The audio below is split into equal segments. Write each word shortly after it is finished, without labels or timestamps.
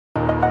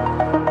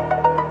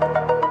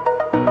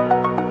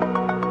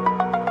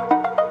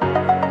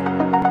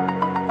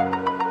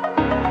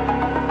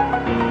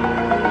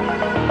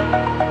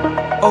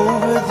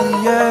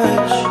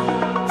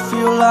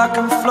like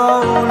I'm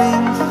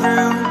floating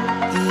through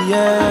the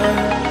air.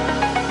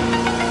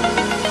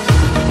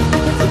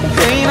 The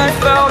pain I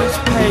felt is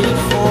paid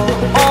for,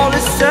 all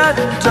is said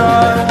and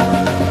done.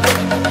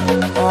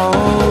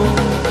 Oh,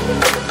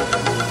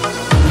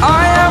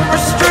 I am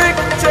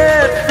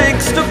restricted,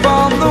 fixed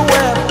upon the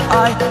web.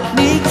 I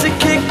need to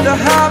kick the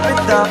habit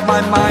that my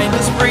mind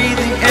is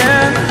breathing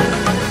in.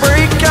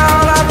 Break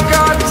out, I've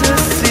got to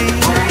see.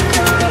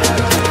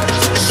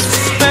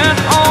 Spent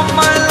all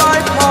my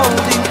life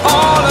holding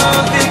all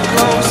of it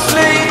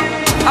closely.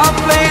 I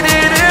played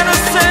it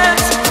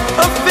innocent,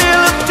 a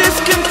feel of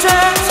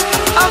discontent.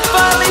 I'm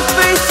finally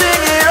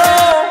facing it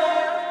all,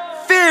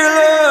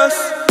 fearless.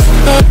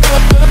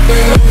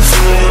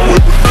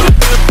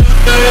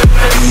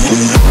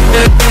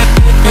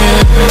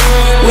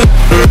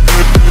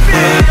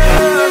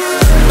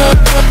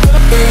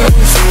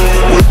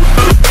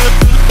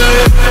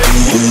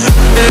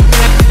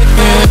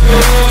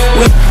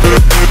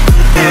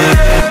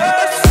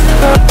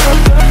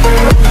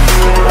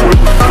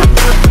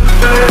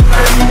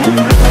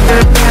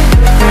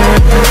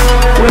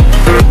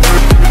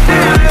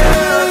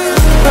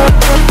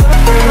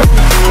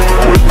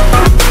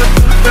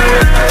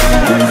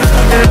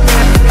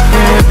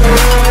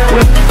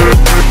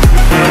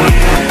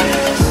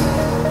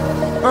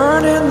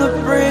 Burning the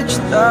bridge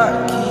that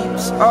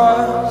keeps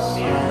us.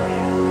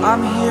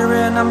 I'm here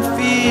and I'm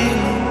feeling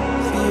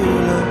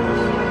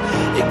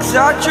fearless.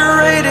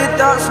 Exaggerated,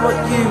 that's what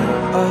you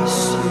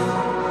assume.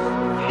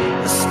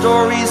 The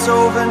story's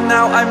over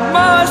now, I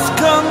must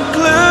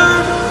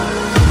conclude.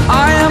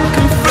 I am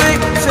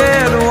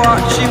conflicted,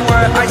 watching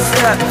where I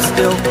step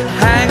still,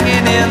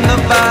 hanging in the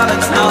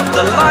balance. Not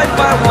the life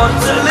I want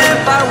to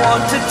live, I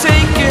want to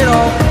take it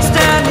all.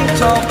 Standing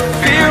tall,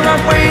 fear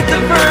I've weighed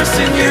the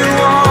person you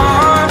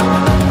are.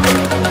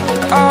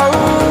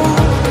 Oh,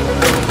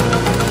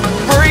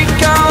 break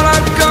out,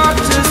 I've got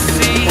to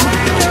see.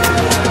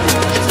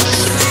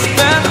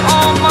 Spent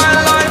all my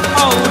life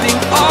holding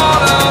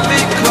all of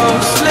it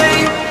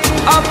closely.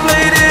 I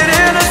played it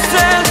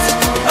innocent,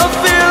 a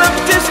feel of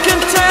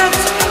discontent.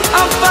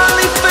 I'm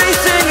finally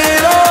facing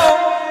it all,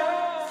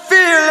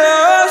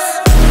 fearless.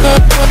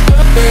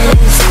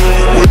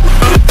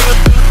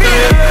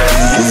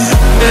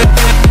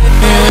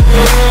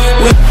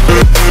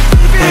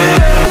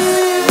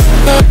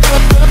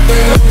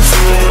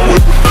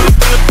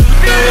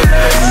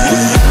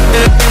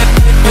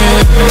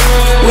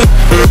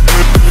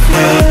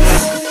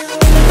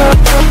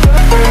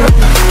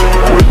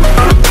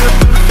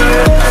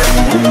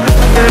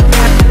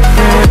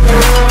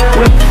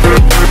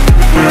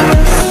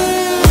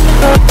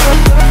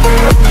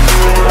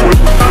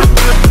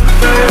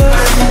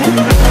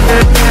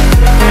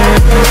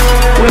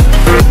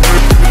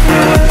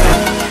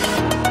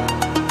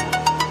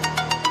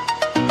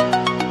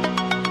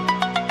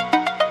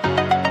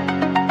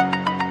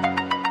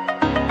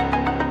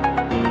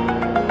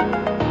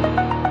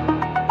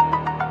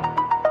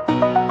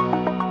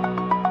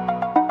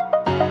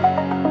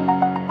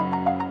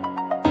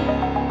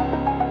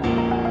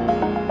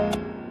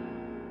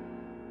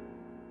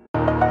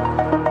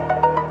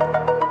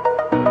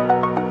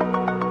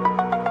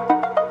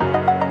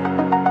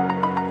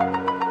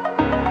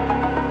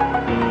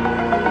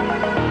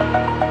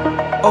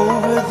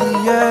 Over the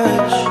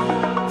edge,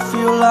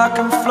 feel like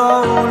I'm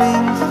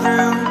floating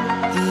through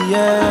the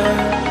air.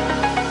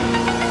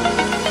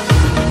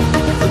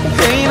 The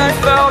pain I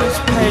felt is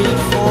paid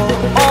for,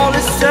 all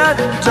is said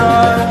and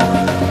done.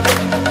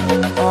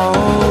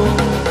 Oh,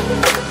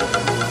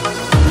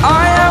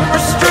 I am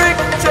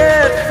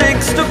restricted,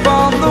 fixed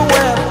upon the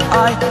web.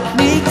 I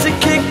need to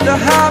kick the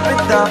habit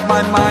that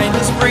my mind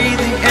is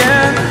breathing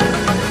in.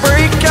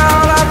 Break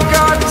out, I've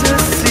got to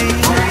see.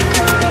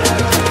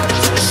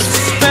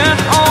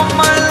 All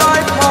my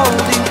life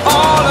holding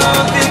all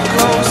of it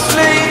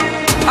closely.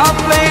 I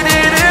played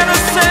it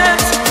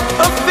innocent,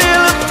 a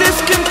feel of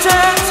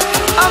discontent.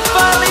 I'm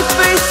finally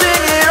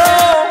facing it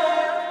all,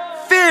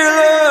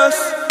 fearless.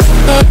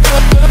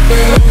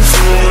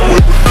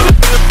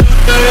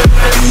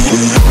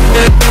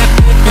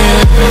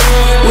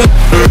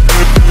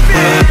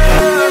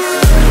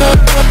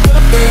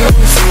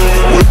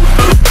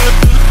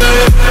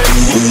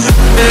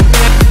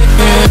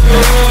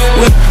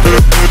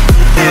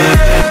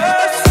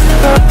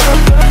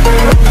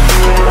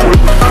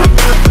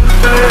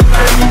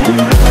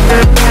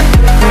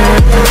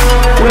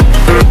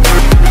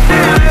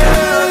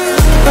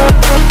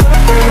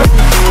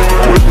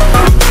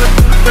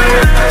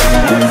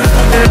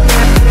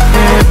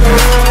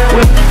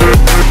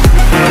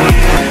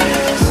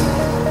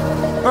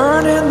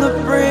 Burning the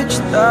bridge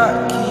that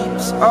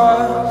keeps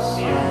us.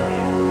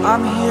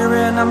 I'm here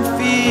and I'm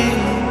feeling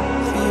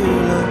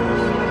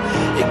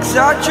fearless.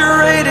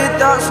 Exaggerated,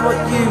 that's what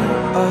you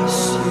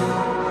assume.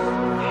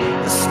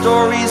 The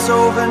story's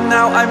over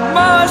now, I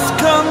must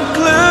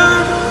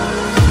conclude.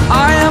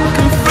 I am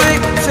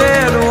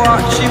conflicted,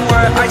 watching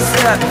where I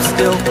step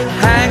still,